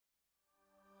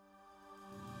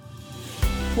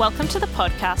Welcome to the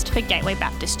podcast for Gateway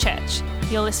Baptist Church.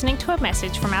 You're listening to a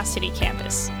message from our city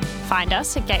campus. Find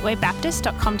us at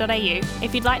gatewaybaptist.com.au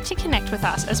if you'd like to connect with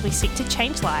us as we seek to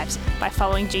change lives by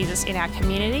following Jesus in our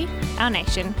community, our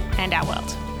nation, and our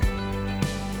world.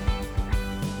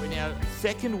 We're now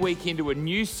second week into a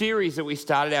new series that we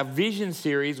started, our Vision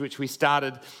series, which we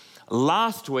started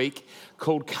last week,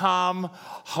 called Come,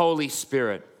 Holy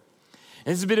Spirit.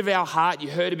 And this is a bit of our heart.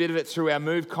 You heard a bit of it through our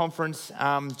Move conference,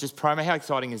 just promo. How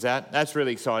exciting is that? That's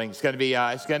really exciting. It's going to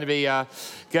be a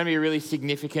really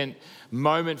significant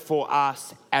moment for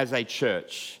us as a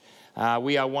church.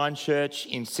 We are one church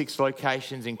in 6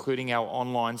 locations, including our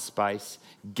online space,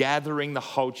 gathering the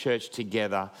whole church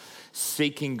together,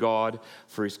 seeking God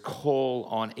for His call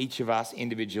on each of us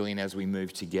individually and as we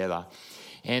move together.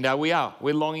 And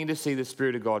we're longing to see the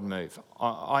Spirit of God move.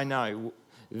 I know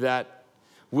that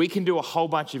we can do a whole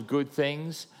bunch of good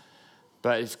things,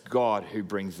 but it's God who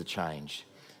brings the change.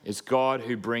 It's God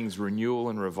who brings renewal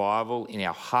and revival in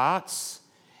our hearts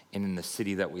and in the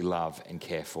city that we love and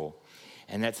care for.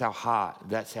 And that's our heart.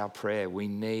 That's our prayer. We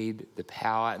need the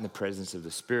power and the presence of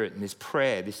the Spirit. And this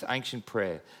prayer, this ancient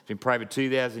prayer, has been prayed for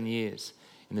 2,000 years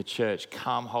in the church.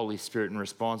 Come, Holy Spirit, in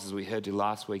response, as we heard to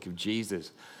last week, of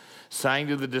Jesus saying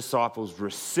to the disciples,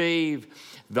 receive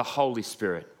the Holy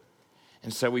Spirit.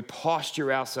 And so we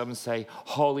posture ourselves and say,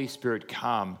 Holy Spirit,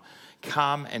 come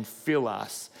and fill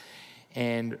us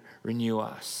and renew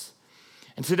us.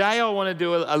 And today I want to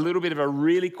do a little bit of a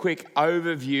really quick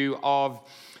overview of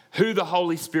who the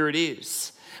Holy Spirit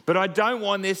is. But I don't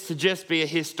want this to just be a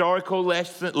historical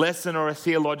lesson or a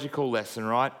theological lesson,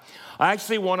 right? I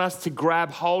actually want us to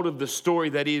grab hold of the story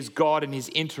that is God and His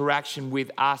interaction with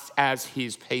us as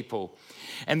His people,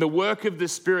 and the work of the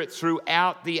Spirit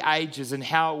throughout the ages and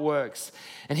how it works.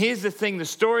 And here's the thing, the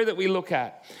story that we look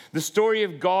at, the story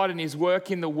of God and His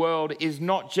work in the world, is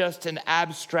not just an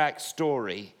abstract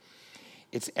story,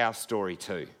 it's our story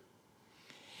too.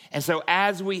 And so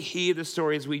as we hear the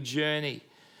story, as we journey,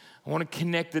 I want to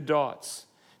connect the dots,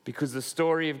 because the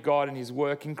story of God and His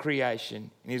work in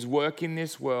creation, and His work in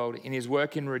this world, and His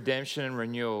work in redemption and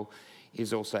renewal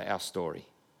is also our story.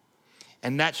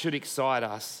 And that should excite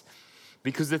us.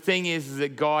 Because the thing is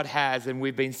that God has, and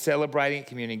we've been celebrating at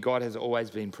community, God has always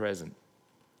been present.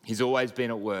 He's always been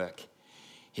at work.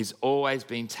 He's always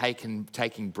been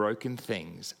taking broken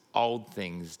things, old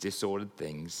things, disordered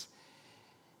things,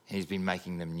 and He's been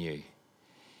making them new.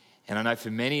 And I know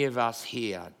for many of us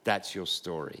here, that's your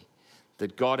story.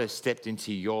 That God has stepped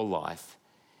into your life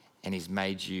and He's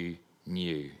made you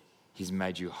new. He's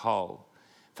made you whole.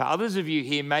 For others of you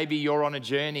here, maybe you're on a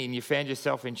journey and you found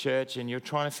yourself in church and you're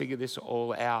trying to figure this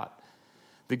all out.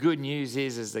 The good news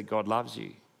is that God loves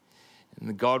you, and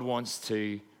that God wants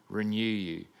to renew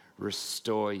you,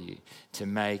 restore you, to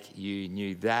make you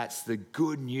new. That's the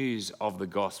good news of the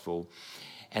gospel.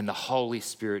 And the Holy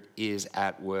Spirit is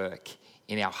at work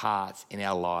in our hearts, in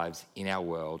our lives, in our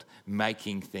world,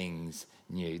 making things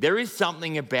new. There is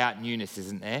something about newness,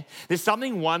 isn't there? There's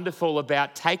something wonderful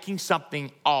about taking something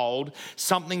old,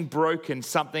 something broken,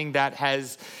 something that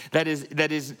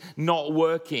is not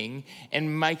working,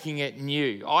 and making it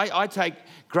new. I take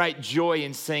great joy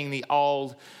in seeing the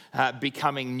old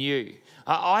becoming new.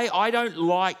 I don't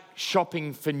like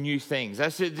shopping for new things.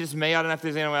 That's just me. I don't know if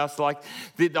there's anyone else like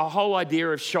the whole idea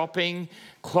of shopping,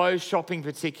 clothes shopping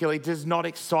particularly, does not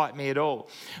excite me at all.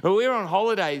 Well, we were on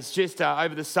holidays just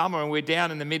over the summer, and we're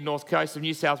down in the mid-north coast of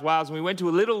New South Wales, and we went to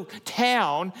a little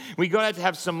town. We got out to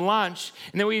have some lunch,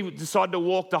 and then we decided to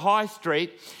walk the high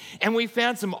street, and we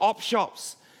found some op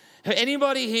shops.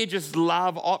 Anybody here just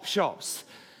love op shops?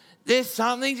 There's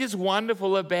something just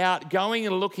wonderful about going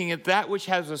and looking at that which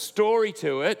has a story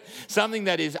to it, something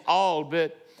that is old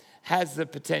but has the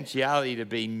potentiality to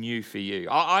be new for you.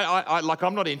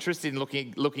 I'm not interested in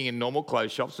looking in normal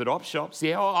clothes shops, but op shops,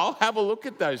 yeah, I'll have a look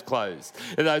at those clothes,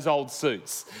 those old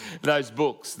suits, those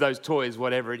books, those toys,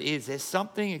 whatever it is. There's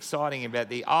something exciting about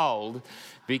the old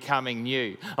becoming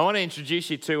new. I want to introduce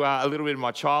you to a little bit of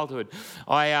my childhood.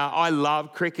 I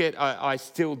love cricket. I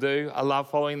still do. I love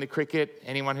following the cricket.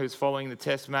 Anyone who's following the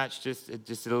test match, just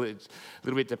a little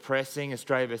bit depressing,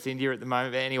 Australia versus India at the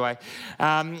moment. But anyway,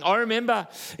 I remember,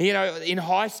 in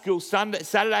high school,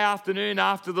 Saturday afternoon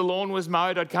after the lawn was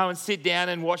mowed, I'd come and sit down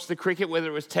and watch the cricket, whether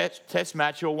it was test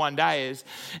match or one dayers.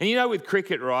 And with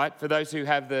cricket, right, for those who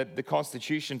have the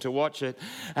constitution to watch it,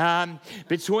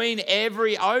 between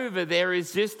every over there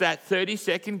is just that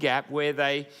 30-second gap where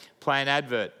they play an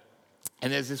advert.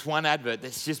 And there's this one advert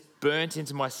that's just burnt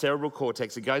into my cerebral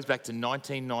cortex. It goes back to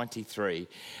 1993.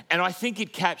 And I think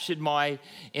it captured my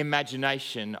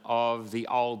imagination of the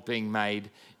old being made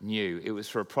new. It was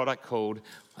for a product called,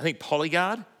 I think,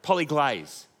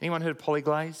 Polyglaze. Anyone heard of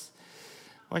Polyglaze?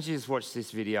 Why don't you just watch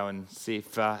this video and see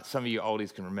if some of you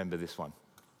oldies can remember this one.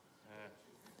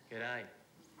 G'day.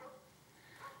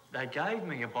 They gave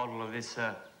me a bottle of this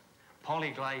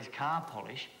Polyglaze car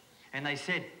polish and they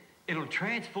said, it'll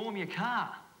transform your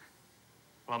car.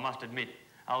 Well, I must admit,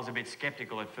 I was a bit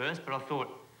sceptical at first, but I thought,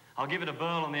 I'll give it a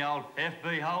burl on the old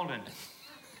FB Holden.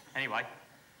 Anyway,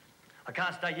 I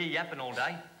can't stay here yapping all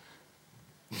day.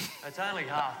 It's only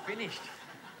half finished.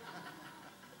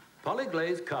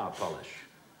 Polyglaze car polish.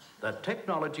 The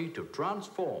technology to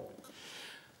transform.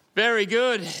 Very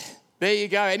good. There you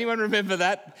go. Anyone remember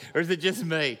that? Or is it just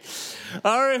me?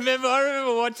 I remember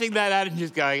watching that ad and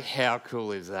just going, how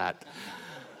cool is that?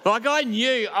 Like I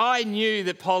knew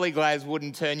that Polyglaze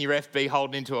wouldn't turn your FB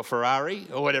Holden into a Ferrari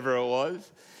or whatever it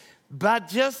was. But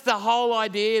just the whole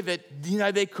idea that,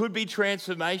 there could be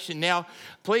transformation. Now,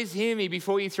 please hear me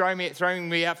before you throwing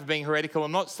me out for being heretical.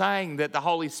 I'm not saying that the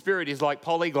Holy Spirit is like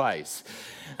Polyglaze.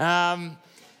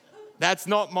 That's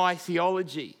not my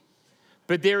theology.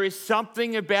 But there is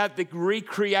something about the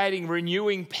recreating,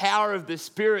 renewing power of the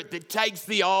Spirit that takes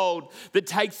the old, that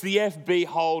takes the FB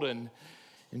Holden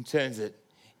and turns it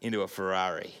into a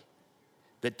Ferrari,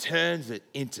 that turns it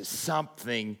into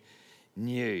something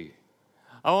new.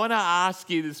 I want to ask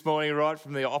you this morning, right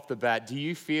from off the bat, do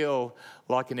you feel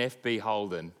like an FB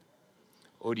Holden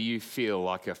or do you feel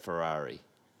like a Ferrari?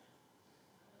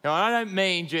 Now, I don't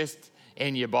mean just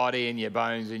in your body, in your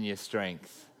bones, in your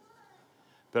strength,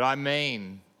 but I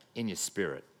mean in your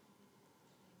spirit,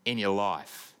 in your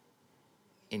life,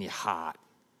 in your heart,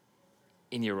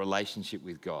 in your relationship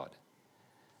with God.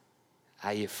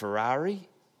 Are you Ferrari,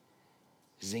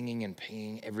 zinging and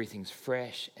pinging, everything's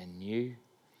fresh and new?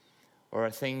 Or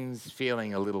are things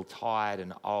feeling a little tired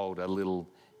and old, a little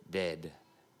dead,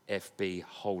 FB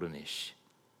Holdenish?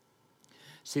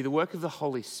 See, the work of the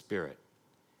Holy Spirit,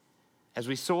 as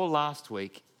we saw last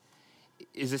week,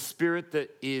 is a spirit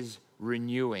that is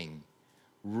renewing,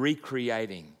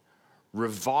 recreating,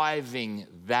 reviving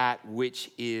that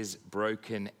which is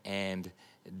broken and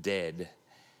dead.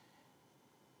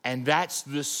 And that's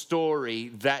the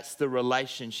story, that's the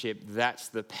relationship, that's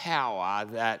the power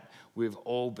that we've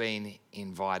all been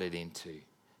invited into.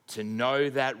 To know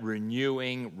that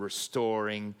renewing,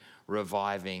 restoring,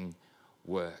 reviving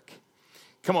work.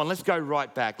 Come on, let's go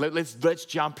right back. Let's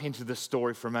jump into the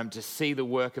story for a moment to see the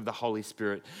work of the Holy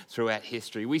Spirit throughout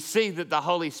history. We see that the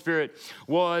Holy Spirit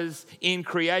was in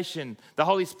creation. The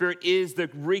Holy Spirit is the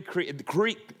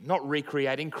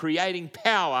creating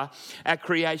power at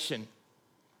creation.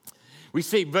 We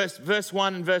see verse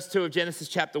 1 and verse 2 of Genesis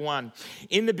chapter 1.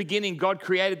 In the beginning, God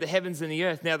created the heavens and the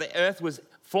earth. Now the earth was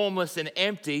formless and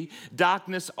empty.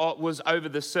 Darkness was over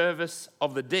the surface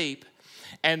of the deep.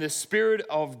 And the Spirit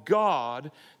of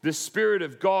God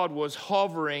was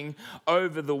hovering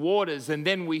over the waters. And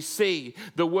then we see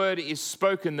the word is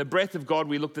spoken, the breath of God.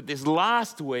 We looked at this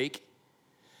last week.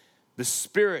 The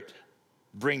Spirit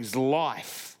brings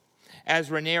life. As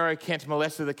Raniero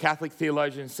Cantamalessa, the Catholic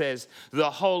theologian, says, the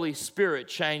Holy Spirit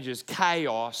changes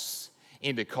chaos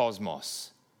into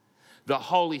cosmos. The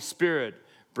Holy Spirit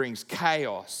brings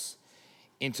chaos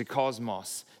into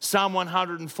cosmos. Psalm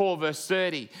 104 verse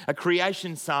 30, a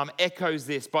creation psalm, echoes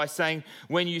this by saying,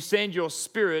 when you send your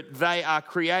Spirit, they are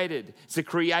created. It's a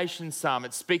creation psalm.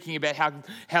 It's speaking about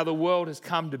how the world has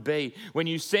come to be. When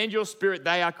you send your Spirit,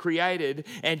 they are created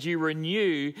and you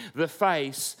renew the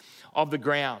face of the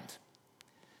ground.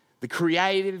 The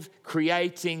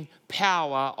creating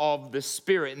power of the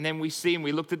Spirit. And then we see, and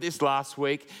we looked at this last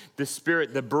week, the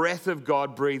Spirit, the breath of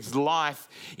God breathes life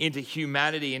into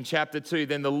humanity. In chapter 2,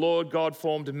 then the Lord God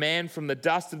formed man from the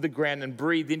dust of the ground and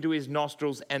breathed into his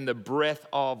nostrils and the breath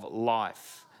of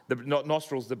life. The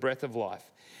breath of life.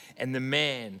 And the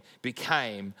man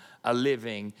became a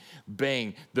living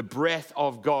being. The breath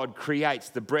of God creates,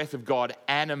 the breath of God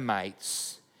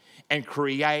animates and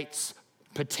creates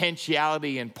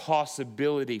potentiality and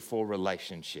possibility for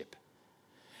relationship.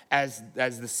 As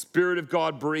the Spirit of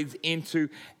God breathes into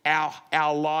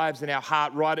our lives and our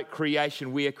heart right at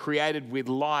creation, we are created with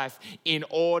life in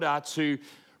order to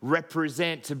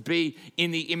represent, to be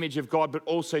in the image of God, but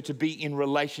also to be in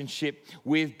relationship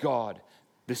with God.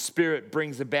 The Spirit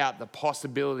brings about the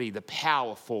possibility, the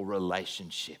power for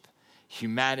relationship.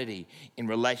 Humanity in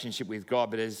relationship with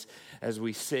God, but as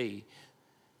we see,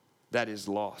 that is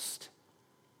lost.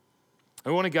 I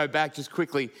want to go back just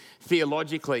quickly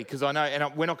theologically, because I know,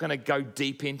 and we're not going to go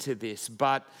deep into this,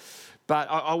 but But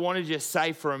I want to just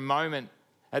say for a moment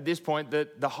at this point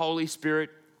that the Holy Spirit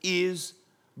is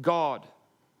God.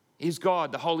 Is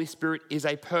God. The Holy Spirit is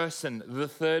a person, the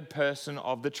third person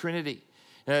of the Trinity.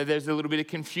 There's a little bit of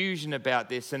confusion about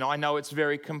this, and I know it's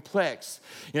very complex.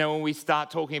 When we start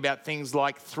talking about things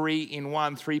like 3 in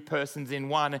 1, 3 persons in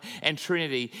one, and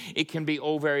Trinity, it can be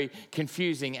all very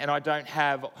confusing, and I don't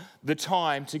have the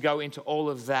time to go into all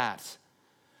of that.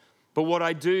 But what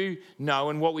I do know,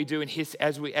 and what we do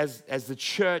as the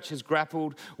church has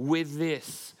grappled with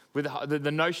this, with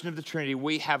the notion of the Trinity,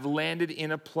 we have landed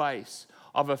in a place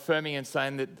of affirming and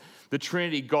saying that the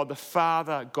Trinity, God the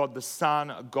Father, God the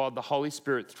Son, God the Holy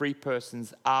Spirit, 3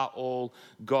 persons are all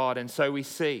God. And so we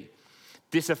see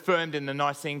this affirmed in the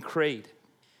Nicene Creed,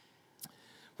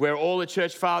 where all the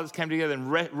church fathers came together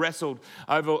and wrestled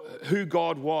over who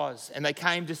God was. And they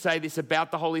came to say this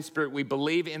about the Holy Spirit. We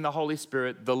believe in the Holy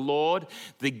Spirit, the Lord,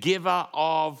 the giver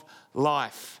of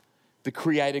life, the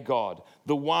creator God,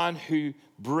 the one who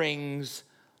brings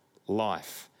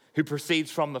life, who proceeds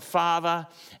from the Father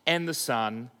and the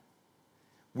Son.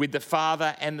 With the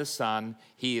Father and the Son,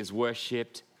 he is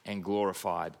worshipped and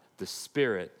glorified. The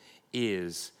Spirit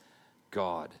is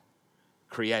God,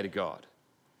 creator God.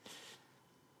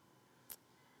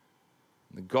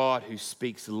 The God who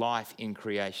speaks life in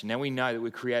creation. Now we know that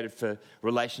we're created for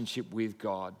relationship with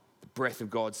God. The breath of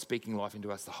God speaking life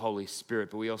into us, the Holy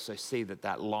Spirit. But we also see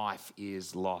that life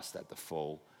is lost at the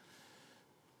fall.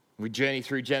 We journey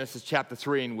through Genesis chapter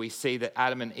 3 and we see that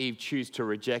Adam and Eve choose to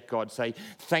reject God, say,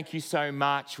 thank you so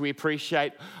much. We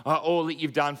appreciate all that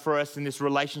you've done for us in this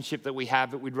relationship that we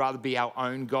have, but we'd rather be our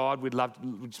own God. We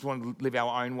just want to live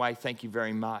our own way. Thank you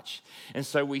very much. And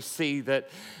so we see that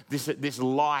this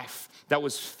life that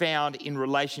was found in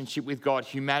relationship with God,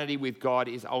 humanity with God,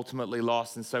 is ultimately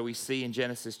lost. And so we see in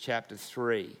Genesis chapter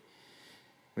 3,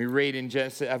 we read in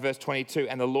Genesis, verse 22,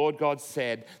 and the Lord God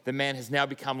said, the man has now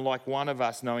become like one of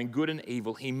us, knowing good and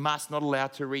evil. He must not allow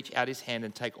to reach out his hand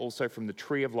and take also from the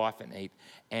tree of life and eat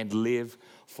and live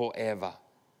forever.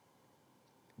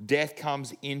 Death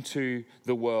comes into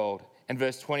the world. And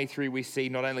verse 23, we see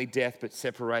not only death, but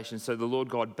separation. So the Lord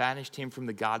God banished him from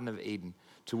the Garden of Eden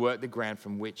to work the ground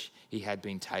from which he had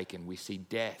been taken. We see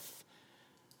death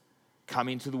come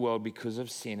into the world because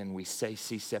of sin, and we see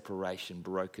separation,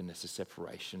 brokenness, a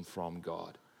separation from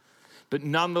God. But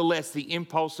nonetheless, the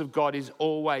impulse of God is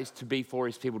always to be for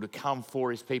his people, to come for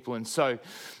his people. And so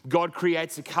God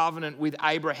creates a covenant with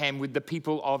Abraham, with the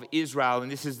people of Israel.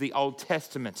 And this is the Old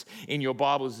Testament in your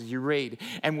Bibles as you read.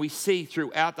 And we see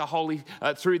throughout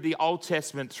through the Old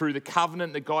Testament, through the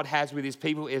covenant that God has with his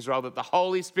people Israel, that the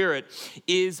Holy Spirit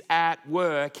is at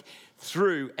work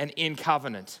through and in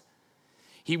covenant.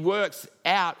 He works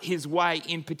out his way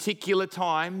in particular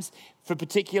times for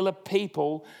particular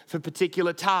people, for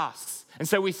particular tasks. And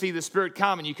so we see the Spirit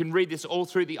come, and you can read this all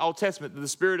through the Old Testament, that the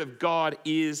Spirit of God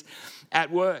is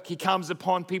at work. He comes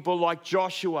upon people like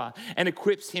Joshua and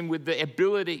equips him with the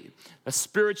ability, a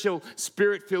spiritual,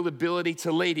 spirit-filled ability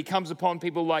to lead. He comes upon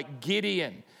people like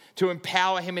Gideon to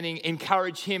empower him and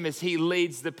encourage him as he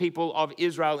leads the people of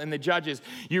Israel in the Judges.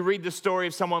 You read the story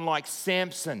of someone like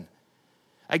Samson.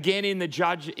 Again, in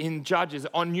Judges,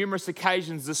 on numerous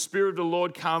occasions, the Spirit of the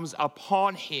Lord comes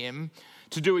upon him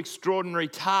to do extraordinary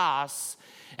tasks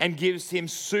and gives him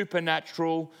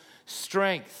supernatural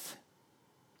strength.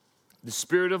 The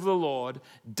Spirit of the Lord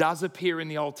does appear in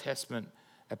the Old Testament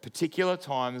at particular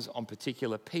times on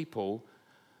particular people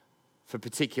for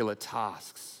particular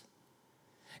tasks.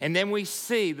 And then we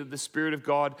see that the Spirit of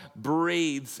God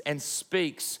breathes and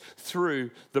speaks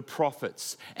through the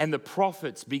prophets. And the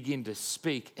prophets begin to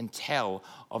speak and tell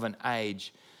of an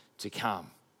age to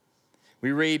come.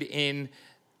 We read in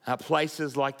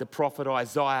places like the prophet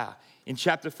Isaiah in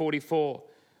chapter 44.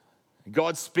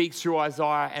 God speaks through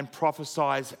Isaiah and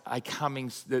prophesies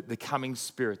the coming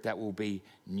Spirit that will be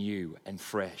new and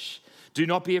fresh. Do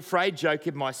not be afraid,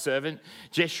 Jacob, my servant,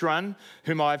 Jeshurun,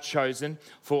 whom I have chosen,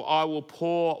 for I will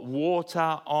pour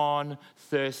water on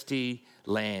thirsty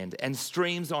land and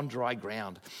streams on dry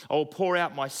ground. I will pour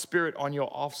out my Spirit on your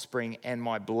offspring and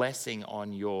my blessing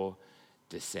on your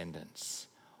descendants.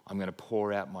 I'm going to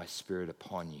pour out my Spirit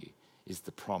upon you, is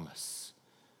the promise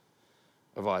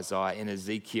of Isaiah. In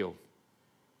Ezekiel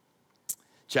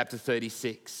chapter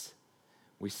 36,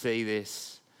 we see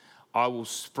this. I will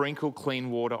sprinkle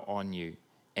clean water on you,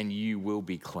 and you will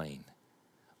be clean.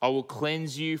 I will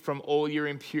cleanse you from all your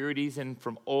impurities and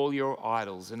from all your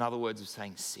idols. In other words, of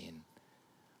saying sin.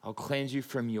 I'll cleanse you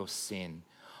from your sin.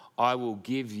 I will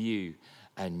give you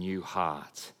a new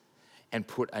heart and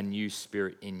put a new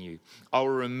spirit in you. I will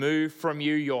remove from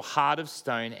you your heart of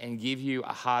stone and give you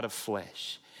a heart of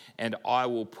flesh. and I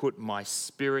will put my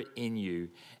Spirit in you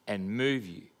and move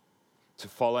you to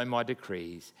follow my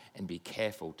decrees and be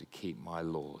careful to keep my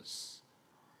laws.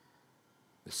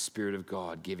 The Spirit of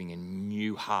God giving a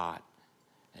new heart,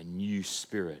 a new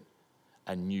spirit,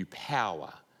 a new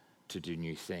power to do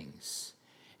new things.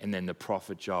 And then the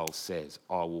prophet Joel says,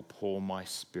 I will pour my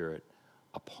Spirit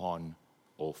upon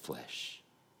all flesh.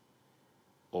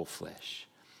 All flesh.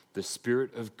 The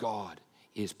Spirit of God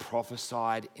is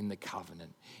prophesied in the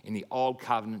covenant, in the old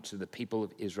covenant to the people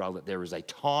of Israel, that there is a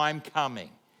time coming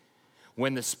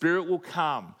when the Spirit will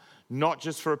come, not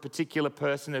just for a particular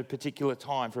person at a particular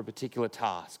time, for a particular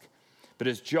task. But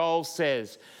as Joel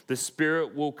says, the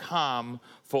Spirit will come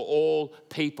for all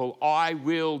people. I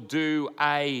will do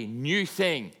a new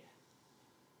thing,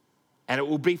 and it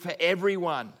will be for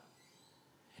everyone.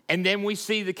 And then we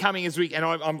see the coming as we, and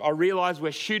I realize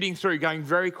we're shooting through, going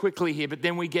very quickly here, but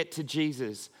then we get to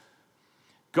Jesus.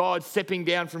 God stepping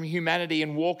down from humanity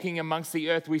and walking amongst the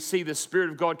earth. We see the Spirit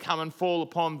of God come and fall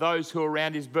upon those who are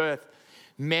around his birth.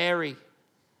 Mary,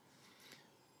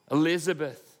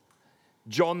 Elizabeth,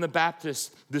 John the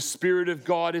Baptist. The Spirit of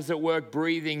God is at work,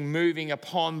 breathing, moving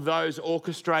upon those,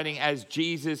 orchestrating as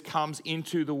Jesus comes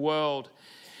into the world.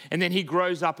 And then he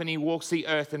grows up and he walks the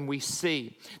earth, and we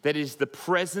see that it is the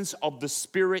presence of the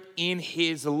Spirit in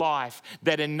his life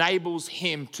that enables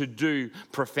him to do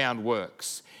profound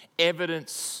works.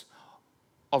 Evidence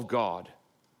of God.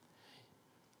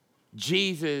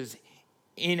 Jesus,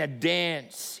 in a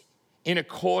dance, in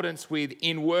accordance with,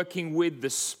 in working with the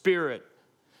Spirit,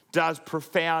 does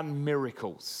profound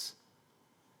miracles.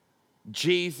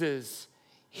 Jesus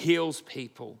heals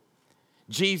people.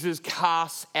 Jesus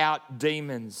casts out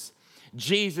demons.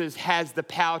 Jesus has the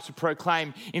power to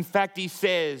proclaim. In fact, he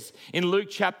says, in Luke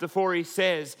chapter 4,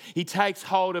 he takes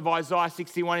hold of Isaiah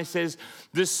 61. He says,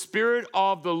 the Spirit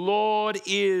of the Lord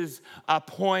is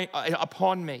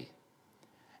upon me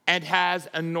and has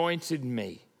anointed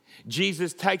me.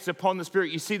 Jesus takes upon the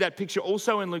Spirit. You see that picture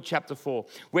also in Luke chapter 4,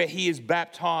 where he is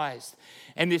baptized.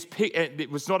 And it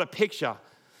was not a picture,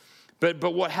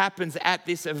 but what happens at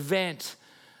this event,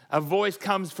 a voice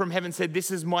comes from heaven and said,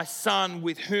 this is my Son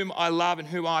with whom I love and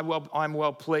whom I'm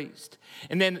well pleased.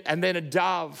 And then a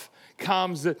dove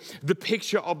comes, the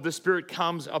picture of the Spirit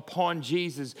comes upon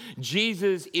Jesus.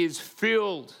 Jesus is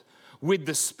filled with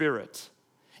the Spirit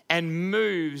and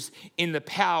moves in the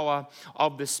power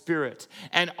of the Spirit.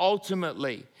 And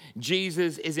ultimately,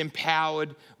 Jesus is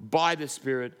empowered by the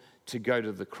Spirit to go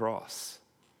to the cross.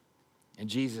 And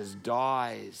Jesus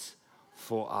dies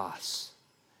for us.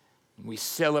 We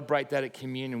celebrate that at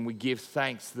communion. We give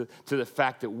thanks to the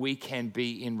fact that we can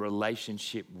be in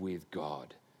relationship with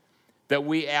God. That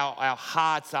our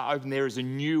hearts are open. There is a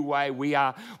new way. We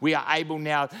are able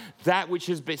now, that which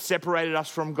has been separated us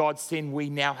from God's sin, we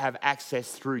now have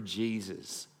access through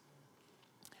Jesus.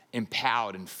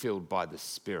 Empowered and filled by the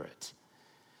Spirit.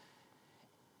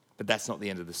 But that's not the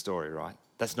end of the story, right?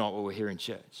 That's not what we're here in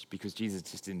church, because Jesus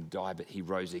just didn't die, but he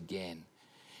rose again.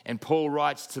 And Paul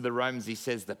writes to the Romans, he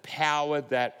says, the power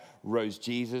that rose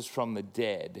Jesus from the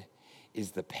dead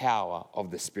is the power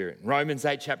of the Spirit. Romans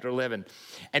 8, chapter 11.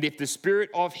 And if the Spirit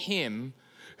of him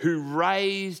who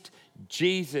raised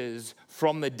Jesus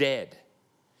from the dead,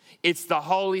 it's the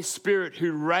Holy Spirit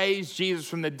who raised Jesus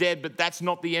from the dead, but that's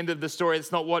not the end of the story.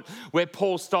 It's not where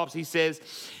Paul stops. He says,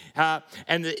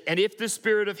 and if the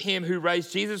Spirit of him who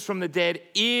raised Jesus from the dead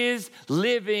is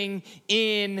living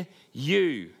in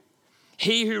you,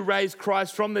 he who raised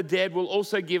Christ from the dead will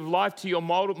also give life to your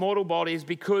mortal bodies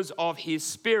because of his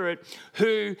Spirit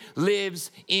who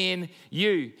lives in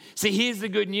you. See, here's the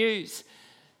good news.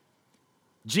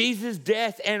 Jesus'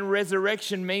 death and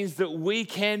resurrection means that we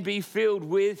can be filled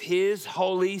with his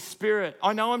Holy Spirit.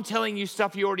 I know I'm telling you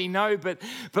stuff you already know, but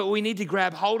we need to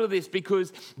grab hold of this,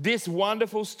 because this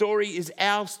wonderful story is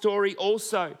our story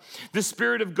also. The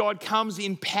Spirit of God comes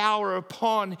in power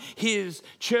upon his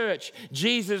church.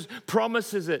 Jesus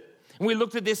promises it. And we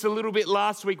looked at this a little bit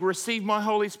last week. Receive my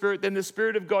Holy Spirit. Then the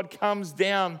Spirit of God comes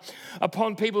down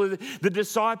upon people. The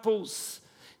disciples,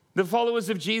 the followers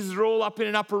of Jesus, are all up in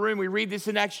an upper room. We read this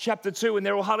in Acts chapter 2, and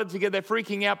they're all huddled together. They're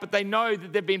freaking out, but they know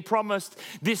that they've been promised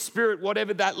this Spirit,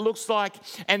 whatever that looks like.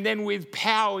 And then with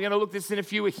power, we're going to look at this in a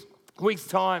few weeks'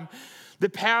 time. The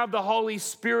power of the Holy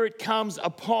Spirit comes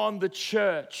upon the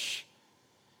church.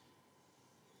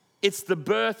 It's the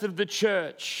birth of the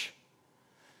church.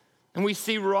 And we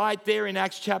see right there in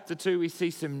Acts chapter 2, we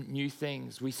see some new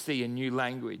things. We see a new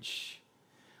language.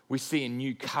 We see a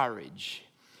new courage.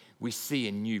 We see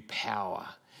a new power.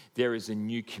 There is a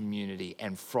new community,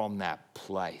 and from that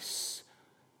place,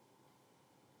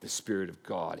 the Spirit of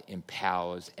God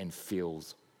empowers and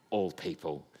fills all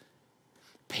people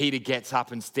Peter gets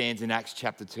up and stands in Acts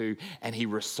chapter 2 and he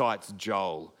recites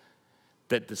Joel,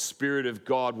 that the Spirit of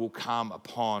God will come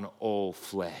upon all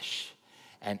flesh.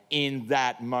 And in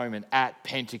that moment at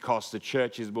Pentecost, the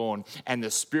church is born, and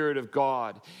the Spirit of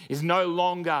God is no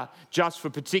longer just for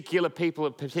particular people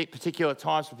at particular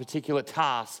times, for particular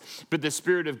tasks, but the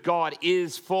Spirit of God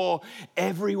is for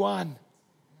everyone.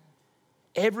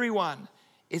 Everyone.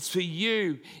 It's for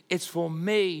you. It's for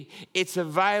me. It's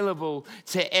available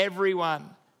to everyone.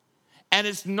 And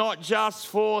it's not just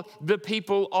for the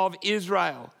people of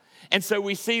Israel. And so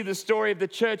we see the story of the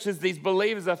church as these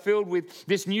believers are filled with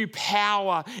this new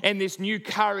power and this new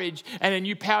courage and a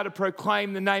new power to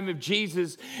proclaim the name of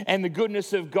Jesus and the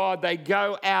goodness of God. They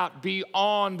go out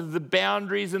beyond the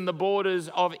boundaries and the borders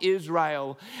of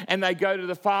Israel, and they go to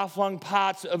the far-flung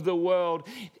parts of the world,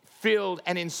 filled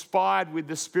and inspired with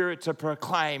the Spirit to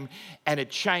proclaim, and it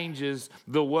changes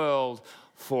the world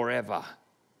forever.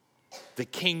 The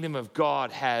kingdom of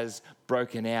God has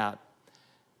broken out.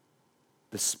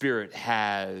 The Spirit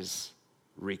has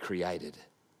recreated.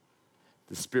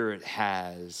 The Spirit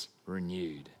has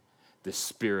renewed. The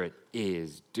Spirit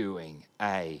is doing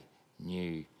a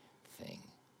new thing.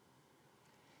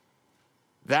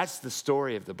 That's the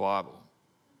story of the Bible.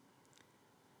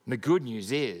 And the good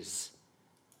news is,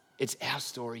 it's our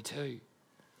story too.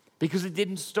 Because it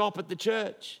didn't stop at the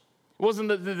church. It wasn't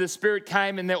that the Spirit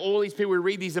came and all these people, we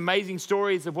read these amazing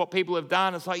stories of what people have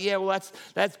done. It's like, yeah, well,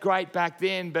 that's great back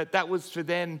then, but that was for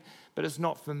then, but it's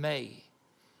not for me.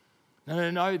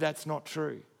 No, that's not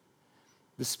true.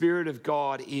 The Spirit of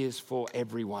God is for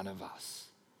every one of us.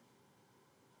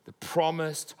 The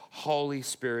promised Holy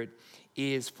Spirit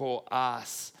is for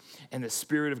us. And the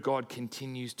Spirit of God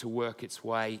continues to work its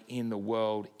way in the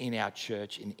world, in our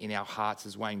church, in our hearts,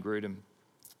 as Wayne Grudem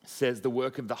says. The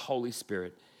work of the Holy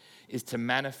Spirit is to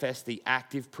manifest the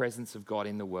active presence of God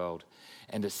in the world,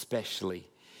 and especially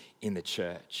in the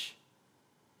church.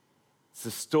 It's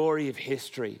the story of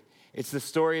history. It's the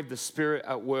story of the Spirit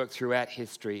at work throughout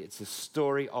history. It's the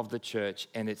story of the church,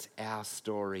 and it's our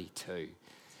story too.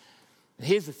 And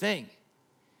here's the thing,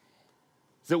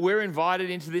 is that we're invited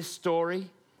into this story.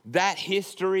 That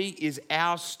history is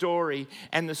our story,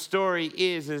 and the story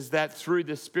is that through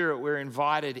the Spirit we're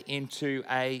invited into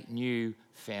a new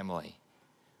family.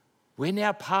 We're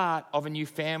now part of a new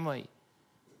family.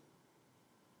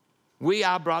 We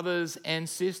are brothers and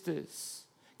sisters.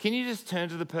 Can you just turn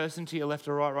to the person to your left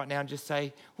or right now and just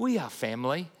say, we are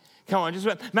family? Come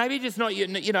on, maybe just not you,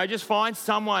 just find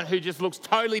someone who just looks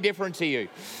totally different to you.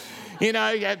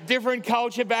 Different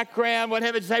culture, background,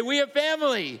 whatever, to say, we are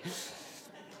family.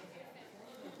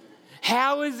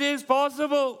 How is this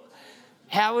possible?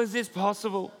 How is this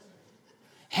possible?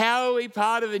 How are we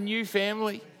part of a new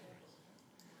family?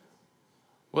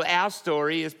 Well, our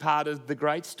story is part of the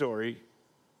great story.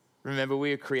 Remember,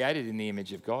 we are created in the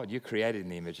image of God. You're created in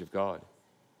the image of God.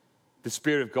 The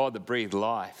Spirit of God that breathed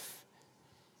life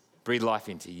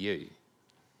into you.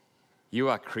 You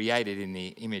are created in the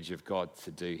image of God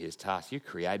to do His task. You're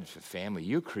created for family.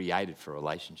 You're created for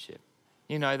relationship.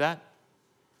 You know that?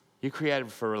 You're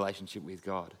created for a relationship with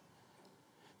God.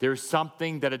 There is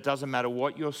something that it doesn't matter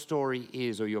what your story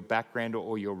is or your background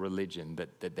or your religion,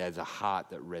 that there's a heart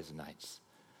that resonates.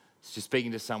 I was just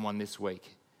speaking to someone this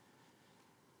week,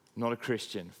 not a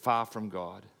Christian, far from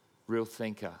God, real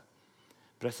thinker.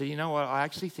 But I said, you know what? I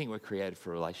actually think we're created for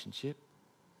a relationship.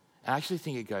 I actually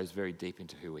think it goes very deep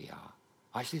into who we are.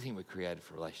 I actually think we're created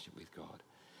for a relationship with God.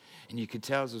 And you could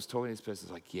tell as I was talking to this person,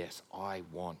 I was like, yes, I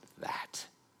want that.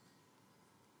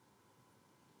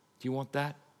 Do you want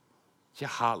that? Does your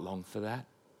heart long for that?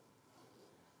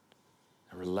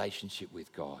 A relationship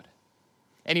with God.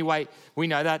 Anyway, we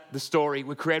know that, the story.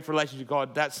 We're created for a relationship with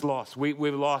God. That's lost.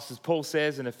 We're lost. As Paul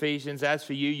says in Ephesians, as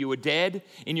for you, you were dead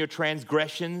in your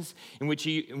transgressions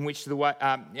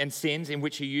and sins in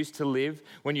which you used to live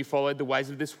when you followed the ways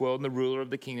of this world and the ruler of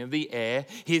the kingdom of the air.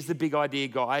 Here's the big idea,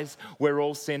 guys. We're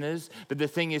all sinners. But the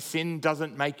thing is, sin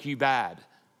doesn't make you bad.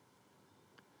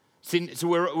 So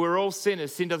we're all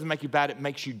sinners. Sin doesn't make you bad. It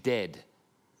makes you dead.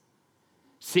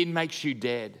 Sin makes you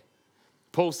dead.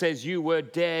 Paul says you were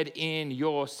dead in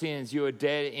your sins. You were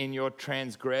dead in your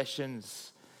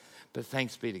transgressions. But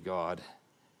thanks be to God.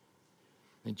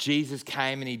 And Jesus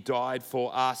came and He died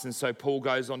for us. And so Paul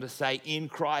goes on to say, in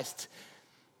Christ,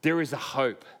 there is a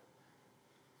hope.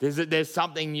 There's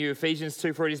something new. Ephesians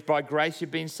 2, for it is by grace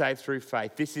you've been saved through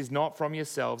faith. This is not from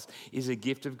yourselves, it is a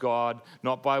gift of God,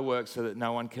 not by works, so that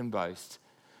no one can boast.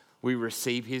 We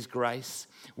receive His grace,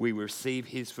 we receive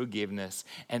His forgiveness,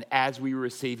 and as we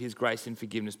receive His grace and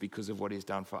forgiveness because of what He's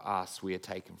done for us, we are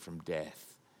taken from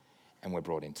death and we're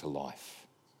brought into life.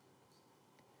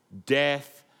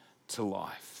 death to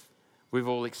life. We've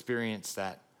all experienced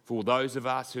that. For those of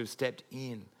us who have stepped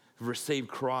in, who've received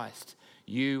Christ,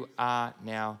 you are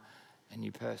now a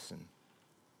new person.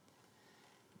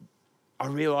 I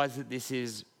realize that this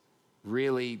is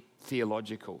really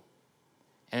theological.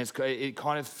 And it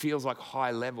kind of feels like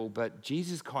high level, but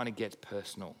Jesus kind of gets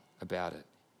personal about it.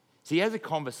 So he has a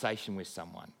conversation with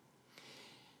someone.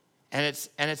 And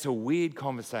it's a weird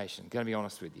conversation, going to be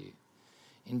honest with you.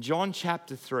 In John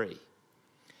chapter 3,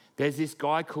 there's this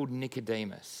guy called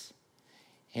Nicodemus.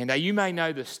 And you may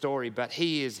know the story, but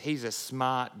he's a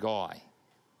smart guy.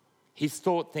 He's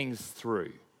thought things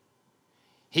through.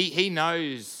 He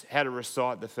knows how to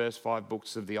recite the first 5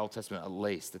 books of the Old Testament, at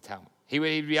least the Talmud. He'd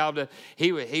be able to.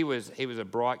 He was a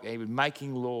bright. He was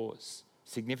making laws.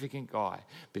 Significant guy,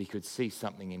 but he could see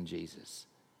something in Jesus.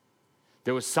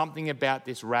 There was something about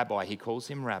this rabbi. He calls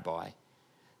him rabbi,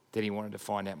 that he wanted to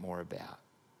find out more about.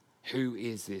 Who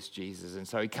is this Jesus? And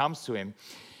so he comes to him,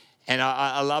 and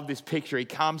I love this picture. He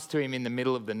comes to him in the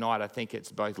middle of the night. I think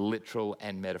it's both literal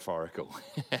and metaphorical.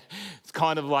 It's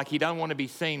kind of like he don't want to be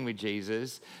seen with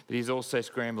Jesus, but he's also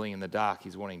scrambling in the dark.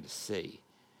 He's wanting to see.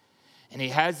 And he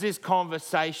has this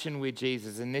conversation with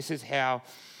Jesus, and this is how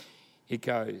it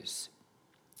goes.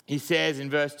 He says in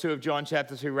verse 2 of John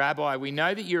chapter 2, Rabbi, we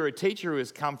know that you're a teacher who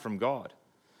has come from God.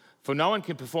 For no one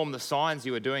can perform the signs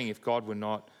you are doing if God were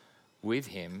not with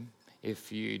him,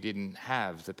 if you didn't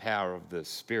have the power of the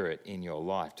Spirit in your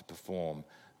life to perform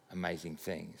amazing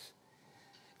things.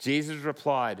 Jesus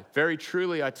replied, very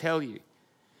truly I tell you,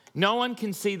 no one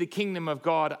can see the kingdom of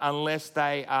God unless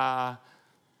they are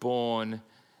born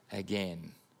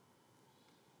again.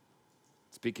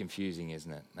 It's a bit confusing,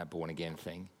 isn't it, that born again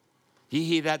thing? You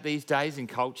hear that these days in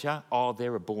culture? Oh,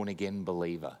 they're a born again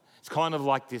believer. It's kind of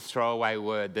like this throwaway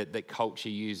word that culture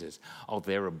uses. Oh,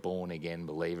 they're a born again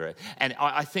believer. And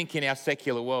I think in our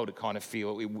secular world, it kind of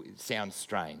it sounds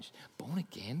strange. Born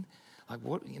again? Like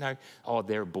what, oh,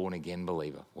 they're a born again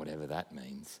believer, whatever that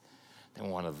means. They're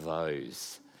one of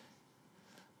those.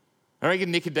 I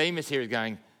reckon Nicodemus here is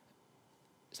going,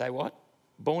 say what?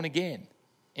 Born again.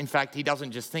 In fact, he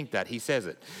doesn't just think that, he says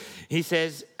it. He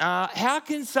says, how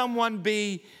can someone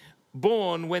be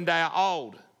born when they are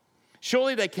old?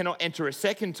 Surely they cannot enter a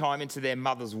second time into their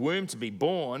mother's womb to be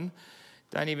born.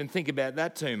 Don't even think about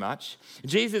that too much.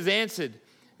 Jesus answered,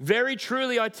 very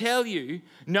truly I tell you,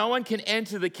 no one can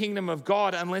enter the kingdom of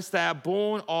God unless they are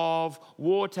born of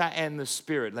water and the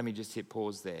Spirit. Let me just hit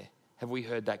pause there. Have we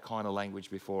heard that kind of language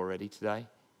before already today?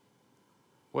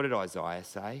 What did Isaiah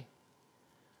say?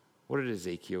 What did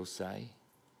Ezekiel say?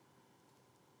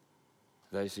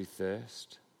 Those who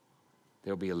thirst,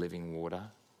 there'll be a living water.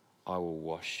 I will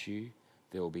wash you.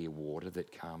 There will be water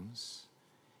that comes,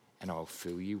 and I will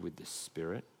fill you with the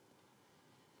Spirit.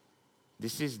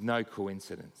 This is no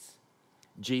coincidence.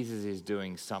 Jesus is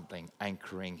doing something,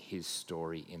 anchoring his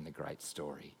story in the great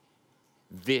story.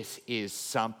 This is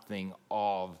something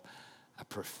of a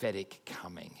prophetic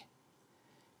coming.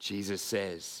 Jesus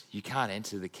says, you can't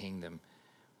enter the kingdom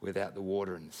without the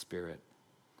water and the Spirit.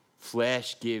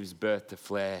 Flesh gives birth to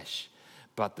flesh,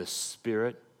 but the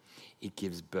Spirit, it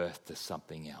gives birth to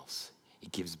something else.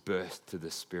 It gives birth to the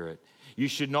Spirit. You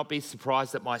should not be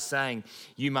surprised at my saying,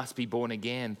 you must be born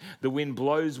again. The wind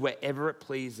blows wherever it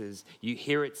pleases. You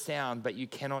hear its sound, but you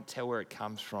cannot tell where it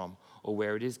comes from or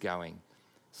where it is going.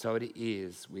 So it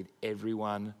is with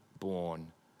everyone born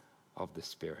of the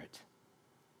Spirit.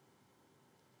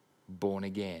 Born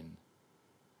again.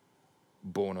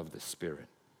 Born of the Spirit.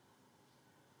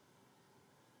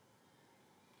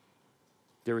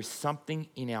 There is something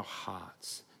in our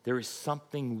hearts. There is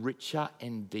something richer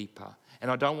and deeper. And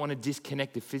I don't want to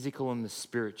disconnect the physical and the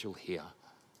spiritual here.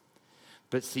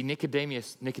 But see,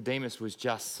 Nicodemus was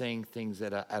just seeing things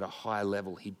at a high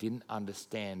level. He didn't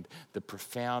understand the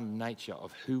profound nature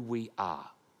of who we are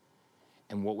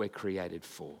and what we're created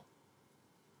for.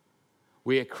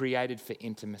 We are created for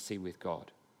intimacy with God.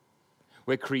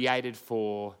 We're created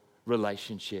for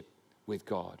relationship with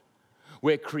God.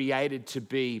 We're created to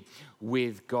be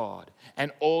with God.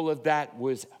 And all of that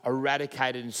was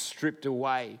eradicated and stripped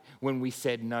away when we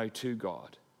said no to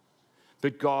God.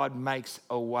 But God makes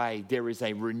a way. There is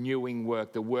a renewing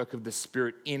work, the work of the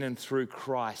Spirit in and through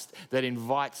Christ that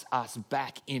invites us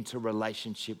back into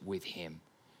relationship with him.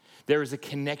 There is a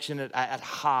connection at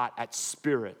heart, at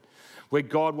spirit, where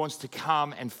God wants to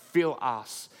come and fill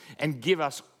us and give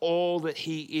us all that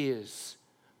he is.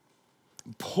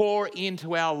 Pour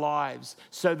into our lives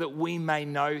so that we may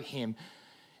know him.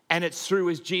 And it's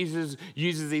through, as Jesus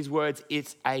uses these words,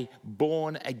 it's a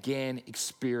born again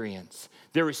experience.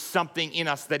 There is something in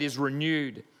us that is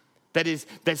renewed.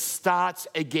 that starts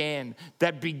again,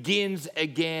 that begins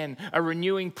again, a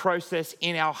renewing process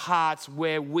in our hearts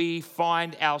where we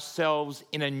find ourselves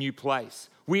in a new place.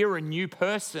 We are a new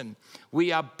person.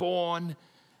 We are born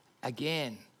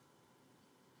again.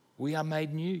 We are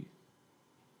made new.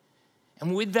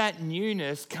 And with that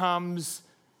newness comes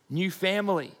new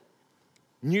family,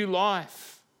 new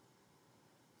life.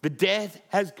 The death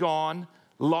has gone,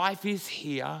 life is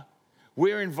here.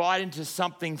 We're invited to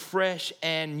something fresh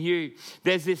and new.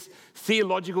 There's this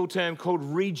theological term called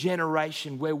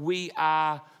regeneration, where we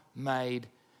are made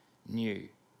new.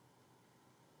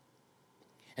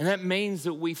 And that means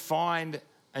that we find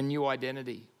a new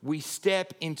identity. We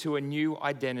step into a new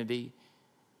identity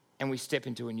and we step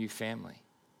into a new family.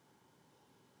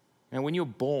 Now, when you're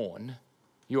born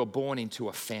into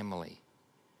a family.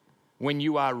 When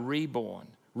you are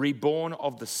reborn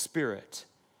of the Spirit,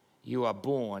 you are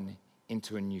born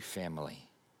into a new family.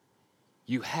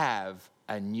 You have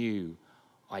a new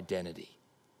identity.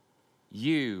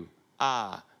 You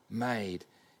are made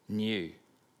new.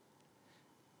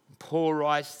 Paul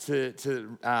writes to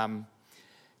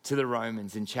the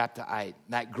Romans in chapter 8,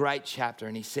 that great chapter,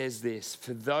 and he says this: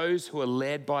 for those who are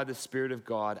led by the Spirit of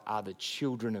God are the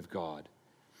children of God.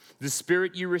 The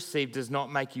Spirit you received does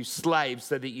not make you slaves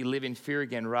so that you live in fear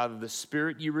again. Rather, the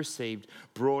Spirit you received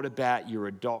brought about your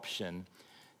adoption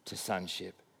to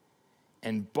sonship.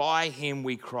 And by him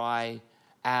we cry,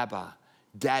 Abba,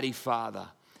 Daddy, Father.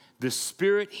 The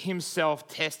Spirit himself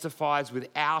testifies with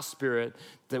our spirit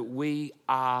that we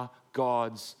are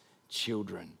God's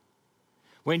children.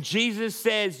 When Jesus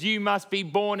says you must be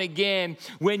born again,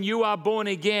 when you are born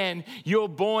again, you're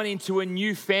born into a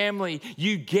new family.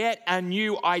 You get a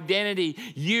new identity.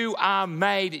 You are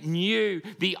made new.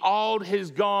 The old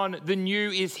has gone, the new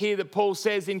is here. That Paul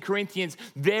says in Corinthians,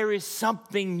 there is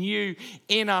something new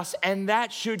in us, and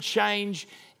that should change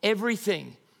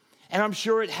everything. And I'm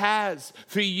sure it has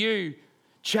for you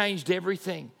changed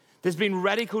everything. There's been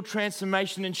radical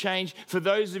transformation and change for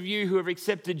those of you who have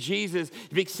accepted Jesus,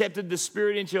 you've accepted the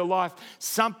Spirit into your life.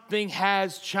 Something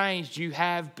has changed. You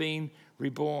have been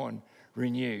reborn,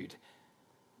 renewed.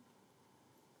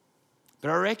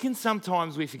 But I reckon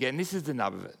sometimes we forget, and this is the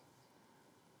nub of it.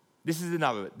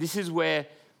 This is where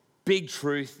big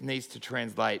truth needs to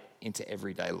translate into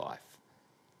everyday life.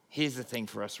 Here's the thing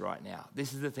for us right now.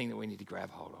 This is the thing that we need to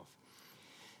grab hold of.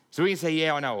 So we can say,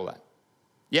 yeah, I know all that.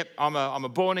 Yep, I'm a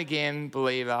born-again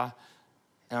believer,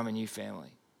 and I'm in a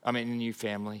new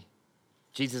family.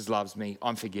 Jesus loves me.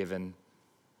 I'm forgiven.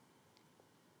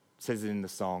 It says it in the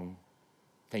song.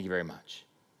 Thank you very much.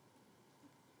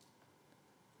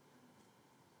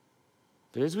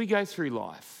 But as we go through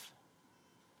life,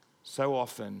 so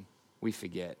often we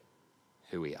forget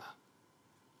who we are.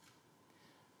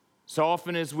 So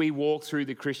often as we walk through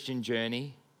the Christian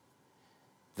journey,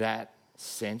 that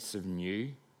sense of new,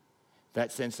 that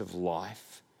sense of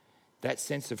life, that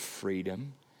sense of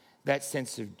freedom, that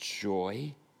sense of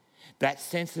joy, that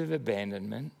sense of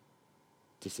abandonment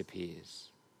disappears.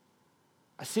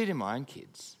 I see it in my own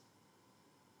kids.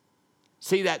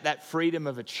 See that freedom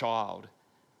of a child,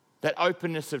 that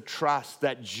openness of trust,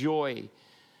 that joy,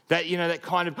 that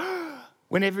kind of,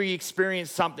 whenever you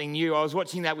experience something new. I was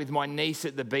watching that with my niece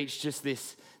at the beach just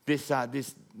these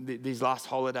last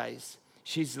holidays.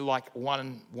 She's like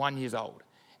 1 year old.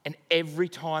 And every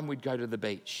time we'd go to the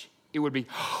beach, it would be,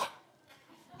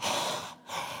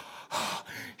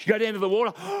 she'd go down to the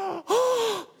water,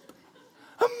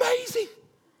 amazing.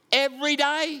 Every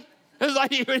day. It was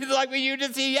like when you were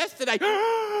just here yesterday.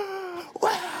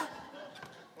 Wow.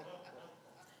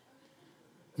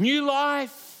 New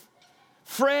life,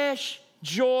 fresh,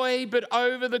 joy, but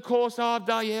over the course I've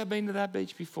been to that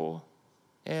beach before.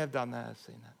 Yeah, I've done that, I've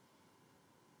seen that.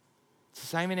 It's the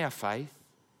same in our faith.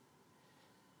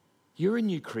 You're a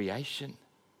new creation.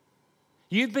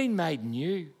 You've been made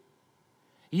new.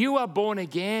 You are born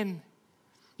again.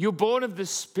 You're born of the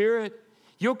Spirit.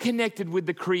 You're connected with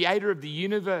the Creator of the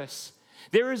universe.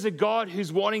 There is a God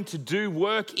who's wanting to do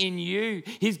work in you.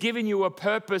 He's given you a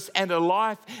purpose and a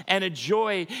life and a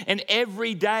joy. And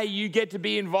every day you get to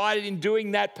be invited in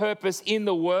doing that purpose in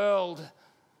the world.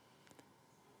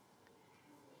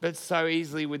 But so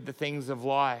easily with the things of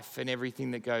life and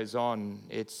everything that goes on,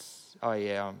 it's,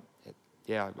 I'm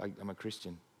a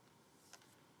Christian.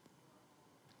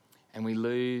 And we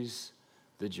lose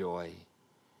the joy.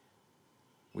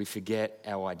 We forget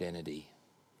our identity.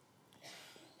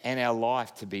 And our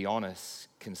life, to be honest,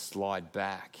 can slide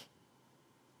back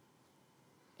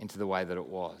into the way that it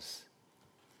was.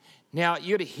 Now,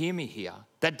 you got to hear me here.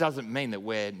 That doesn't mean that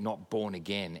we're not born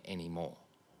again anymore.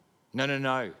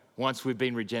 No. once we've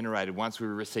been regenerated, once we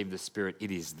receive the Spirit,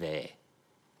 it is there.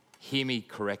 Hear me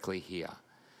correctly here.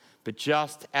 But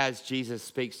just as Jesus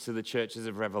speaks to the churches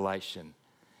of Revelation,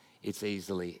 it's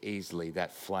easily,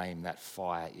 that flame, that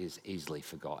fire is easily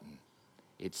forgotten.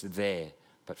 It's there,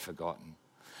 but forgotten.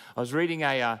 I was reading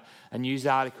a news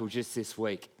article just this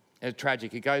week. It's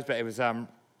tragic. It goes back, it's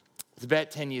about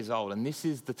 10 years old, and this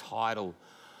is the title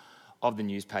of the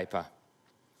newspaper.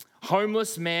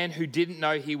 Homeless man who didn't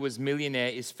know he was millionaire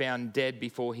is found dead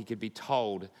before he could be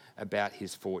told about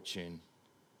his fortune.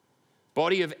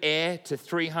 Body of heir to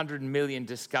 300 million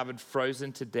discovered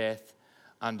frozen to death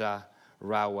under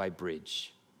railway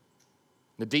bridge.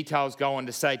 The details go on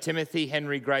to say Timothy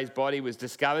Henry Gray's body was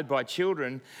discovered by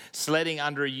children sledding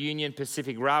under a Union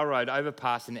Pacific Railroad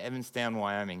overpass in Evanstown,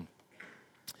 Wyoming.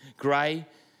 Gray,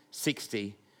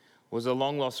 60, was a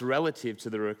long-lost relative to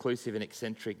the reclusive and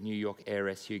eccentric New York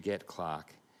heiress Huguette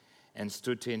Clark and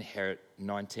stood to inherit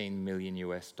 $19 million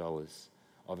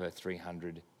of her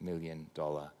 $300 million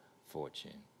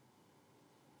fortune.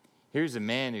 Here's a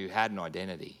man who had an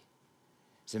identity.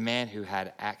 He's a man who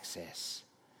had access.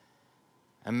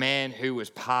 A man who was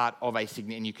part of a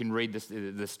significant, and you can read this,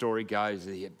 the story goes,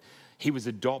 he was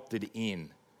adopted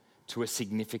in to a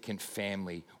significant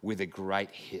family with a great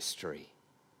history.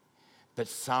 But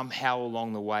somehow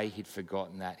along the way, he'd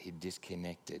forgotten that, he'd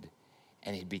disconnected,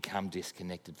 and he'd become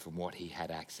disconnected from what he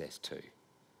had access to,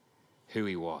 who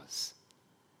he was.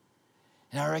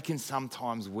 And I reckon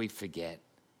sometimes we forget.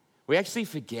 We actually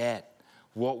forget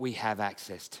what we have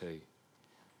access to.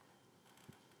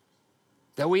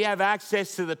 That we have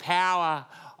access to the power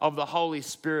of the Holy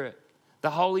Spirit, the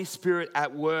Holy Spirit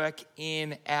at work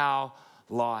in our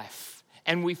life.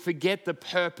 And we forget the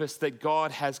purpose that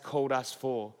God has called us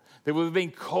for. That we've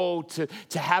been called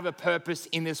to have a purpose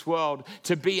in this world,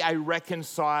 to be a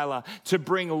reconciler, to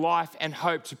bring life and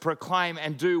hope, to proclaim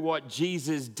and do what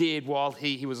Jesus did while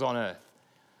he was on earth.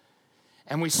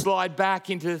 And we slide back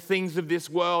into the things of this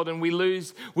world and we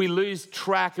lose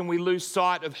track and we lose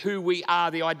sight of who we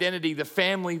are, the identity, the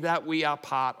family that we are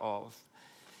part of.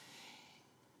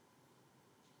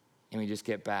 And we just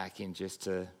get back in just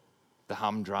to the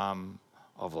humdrum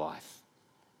of life,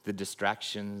 the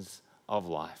distractions of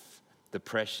life, the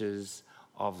pressures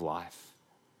of life,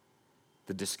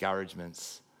 the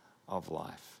discouragements of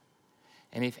life.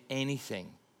 And if anything,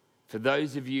 for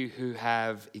those of you who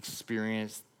have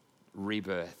experienced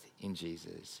rebirth in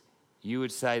Jesus, you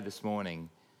would say this morning,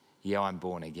 yeah, I'm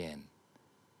born again.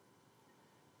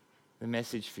 The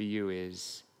message for you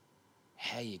is,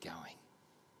 how are you going?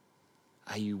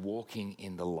 Are you walking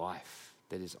in the life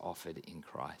that is offered in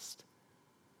Christ?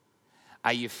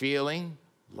 Are you feeling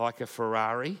like a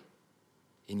Ferrari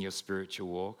in your spiritual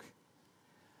walk?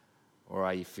 Or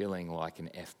are you feeling like an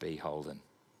FB Holden?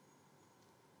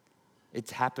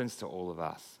 It happens to all of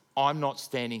us. I'm not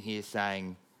standing here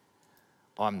saying,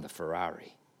 I'm the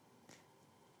Ferrari.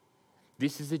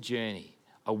 This is a journey,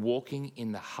 a walking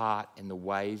in the heart and the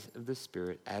ways of the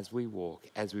Spirit as we walk,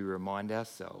 as we remind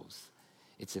ourselves.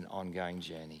 It's an ongoing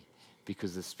journey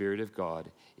because the Spirit of God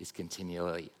is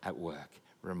continually at work,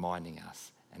 reminding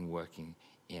us and working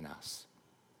in us.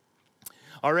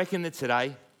 I reckon that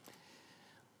today,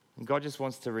 God just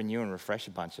wants to renew and refresh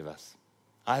a bunch of us.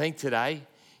 I think today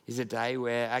is a day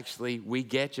where actually we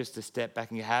get just to step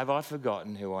back and go, have I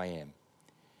forgotten who I am?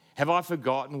 Have I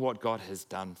forgotten what God has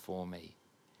done for me?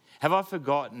 Have I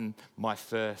forgotten my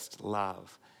first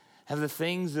love? Have the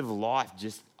things of life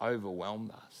just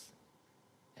overwhelmed us?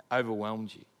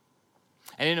 Overwhelmed you?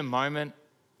 And in a moment,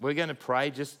 we're going to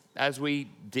pray just as we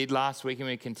did last week and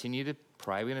we continue to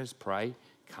pray. We're going to just pray,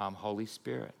 come Holy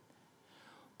Spirit.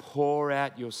 Pour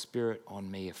out your Spirit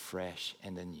on me afresh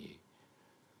and anew.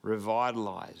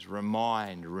 Revitalize,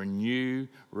 remind, renew,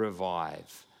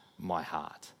 revive my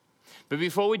heart. But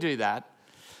before we do that,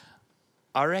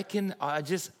 I reckon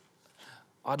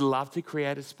I'd love to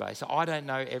create a space. I don't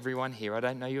know everyone here. I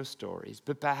don't know your stories.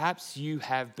 But perhaps you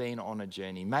have been on a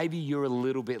journey. Maybe you're a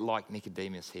little bit like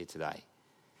Nicodemus here today.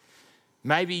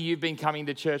 Maybe you've been coming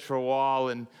to church for a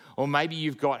while, or maybe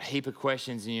you've got a heap of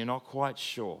questions and you're not quite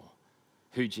sure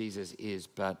who Jesus is.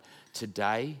 But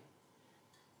today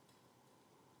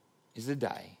is the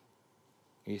day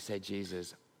you say,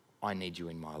 Jesus, I need you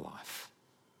in my life.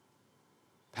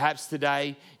 Perhaps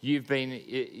today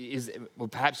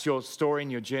perhaps your story and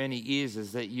your journey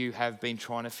is that you have been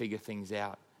trying to figure things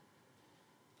out.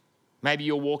 Maybe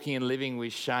you're walking and living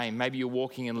with shame. Maybe you're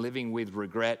walking and living with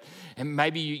regret. And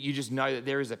maybe you just know that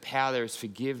there is a power, there is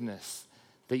forgiveness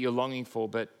that you're longing for.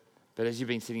 But as you've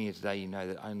been sitting here today, you know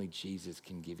that only Jesus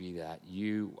can give you that.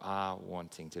 You are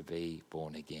wanting to be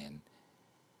born again.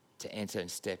 to enter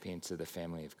and step into the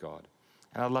family of God.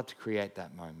 And I'd love to create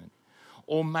that moment.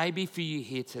 Or maybe for you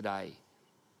here today,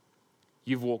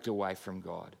 you've walked away from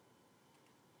God.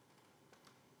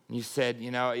 You said,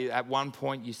 at one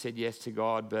point you said yes to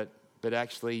God, but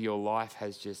actually your life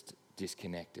has just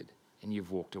disconnected and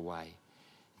you've walked away.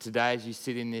 Today, as you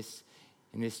sit in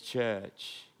this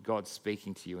church, God's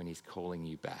speaking to you and He's calling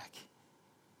you back.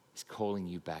 He's calling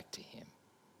you back to Him.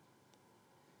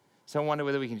 So I wonder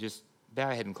whether we can just bow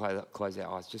our head and close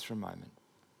our eyes just for a moment.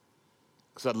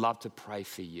 Because I'd love to pray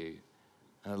for you.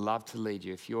 And I'd love to lead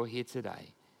you. If you're here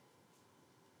today,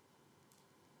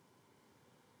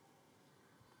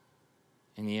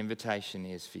 and the invitation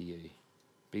is for you,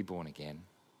 be born again.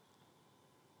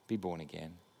 Be born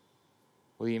again.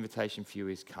 Well, the invitation for you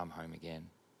is come home again.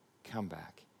 Come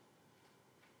back.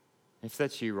 If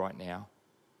that's you right now,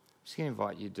 I'm just going to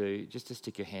invite you to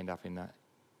stick your hand up in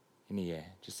the air.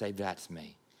 Just say, that's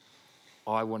me.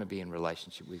 I want to be in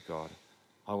relationship with God.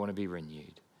 I want to be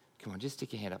renewed. Come on, just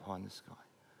stick your hand up high in the sky.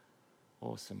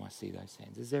 Awesome, I see those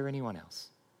hands. Is there anyone else?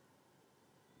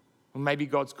 Well, maybe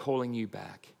God's calling you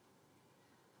back.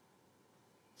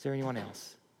 Is there anyone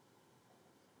else?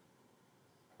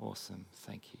 Awesome,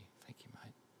 thank you. Thank you,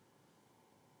 mate.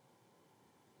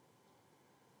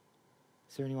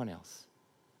 Is there anyone else?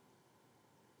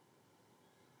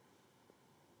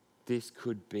 This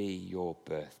could be your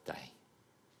birthday.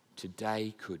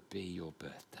 Today could be your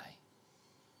birthday.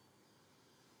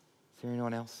 Is there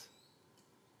anyone else?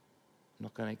 I'm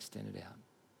not going to extend it out.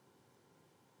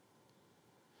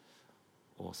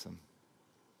 Awesome.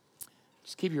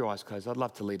 Just keep your eyes closed. I'd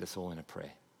love to lead us all in a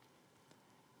prayer.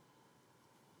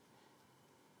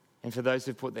 And for those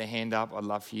who've put their hand up, I'd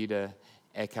love for you to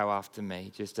echo after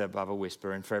me, just above a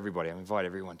whisper. And for everybody, I invite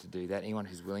everyone to do that. Anyone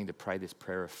who's willing to pray this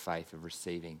prayer of faith, of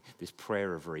receiving, this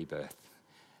prayer of rebirth.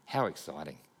 How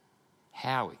exciting.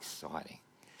 How exciting.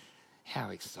 How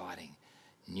exciting.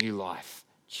 New life,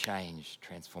 change,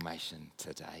 transformation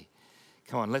today.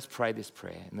 Come on, let's pray this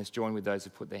prayer. And let's join with those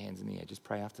who put their hands in the air. Just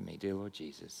pray after me. Dear Lord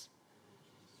Jesus,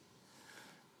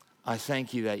 I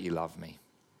thank you that you love me.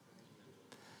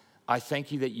 I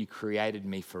thank you that you created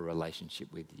me for a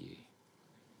relationship with you.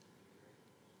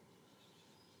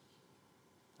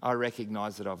 I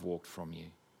recognize that I've walked from you.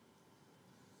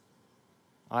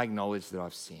 I acknowledge that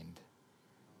I've sinned.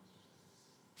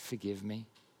 Forgive me.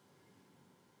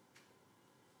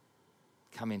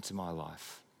 Come into my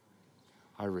life.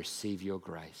 I receive your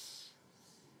grace.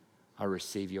 I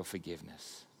receive your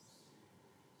forgiveness.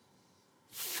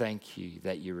 Thank you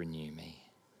that you renew me.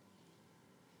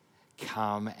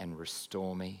 Come and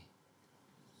restore me.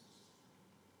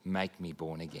 Make me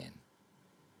born again.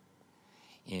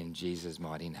 In Jesus'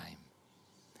 mighty name.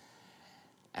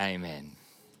 Amen.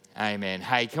 Amen.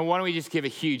 Hey, why don't we just give a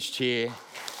huge cheer?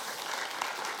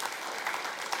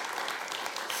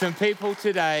 Some people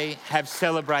today have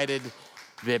celebrated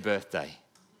their birthday.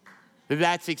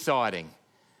 That's exciting.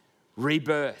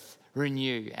 Rebirth,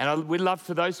 renew. And we'd love,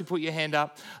 for those who put your hand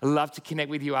up, I'd love to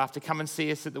connect with you after. Come and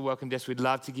see us at the welcome desk. We'd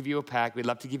love to give you a pack. We'd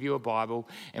love to give you a Bible.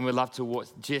 And we'd love to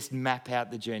just map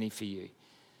out the journey for you.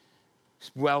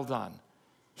 Well done.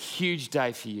 Huge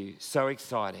day for you. So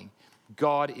exciting.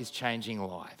 God is changing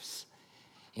lives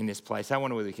in this place. I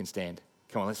wonder whether we can stand.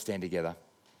 Come on, let's stand together.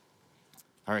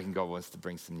 I reckon God wants to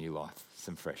bring some new life,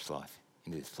 some fresh life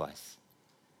into this place.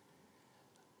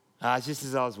 Just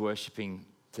as I was worshiping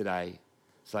today,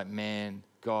 it's like, man,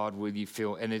 God, will you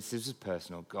fill, and this is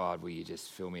personal, God, will you just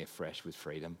fill me afresh with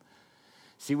freedom?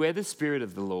 See, where the Spirit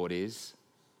of the Lord is,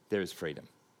 there is freedom.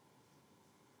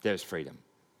 There is freedom.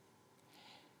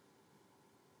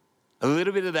 A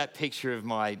little bit of that picture of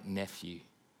my nephew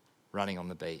running on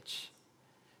the beach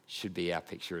should be our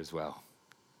picture as well.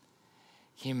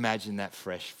 Can you imagine that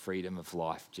fresh freedom of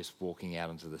life just walking out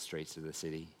onto the streets of the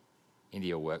city, into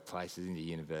your workplaces, into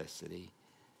university?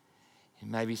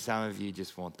 And maybe some of you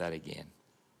just want that again.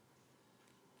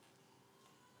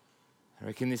 I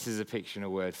reckon this is a picture and a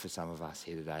word for some of us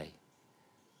here today.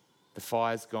 The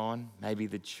fire's gone, maybe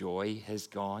the joy has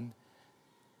gone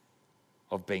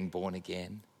of being born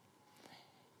again.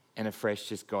 And afresh,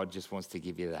 just God just wants to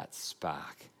give you that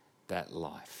spark, that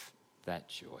life, that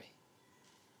joy.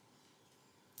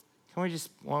 Why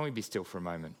don't we be still for a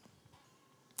moment?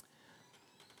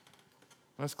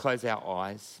 Let's close our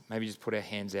eyes. Maybe just put our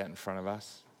hands out in front of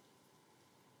us.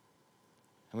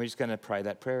 And we're just going to pray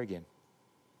that prayer again.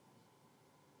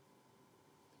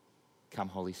 Come,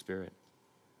 Holy Spirit.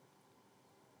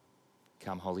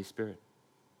 Come, Holy Spirit.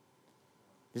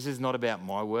 This is not about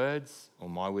my words or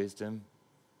my wisdom.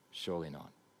 Surely not.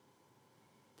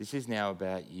 This is now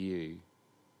about you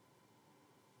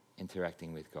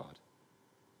interacting with God.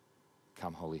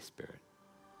 Come, Holy Spirit.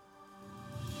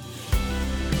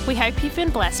 We hope you've been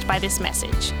blessed by this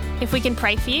message. If we can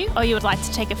pray for you or you would like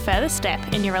to take a further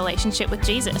step in your relationship with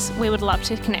Jesus, we would love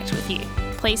to connect with you.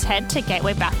 Please head to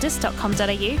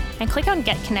gatewaybaptist.com.au and click on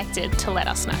Get Connected to let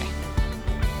us know.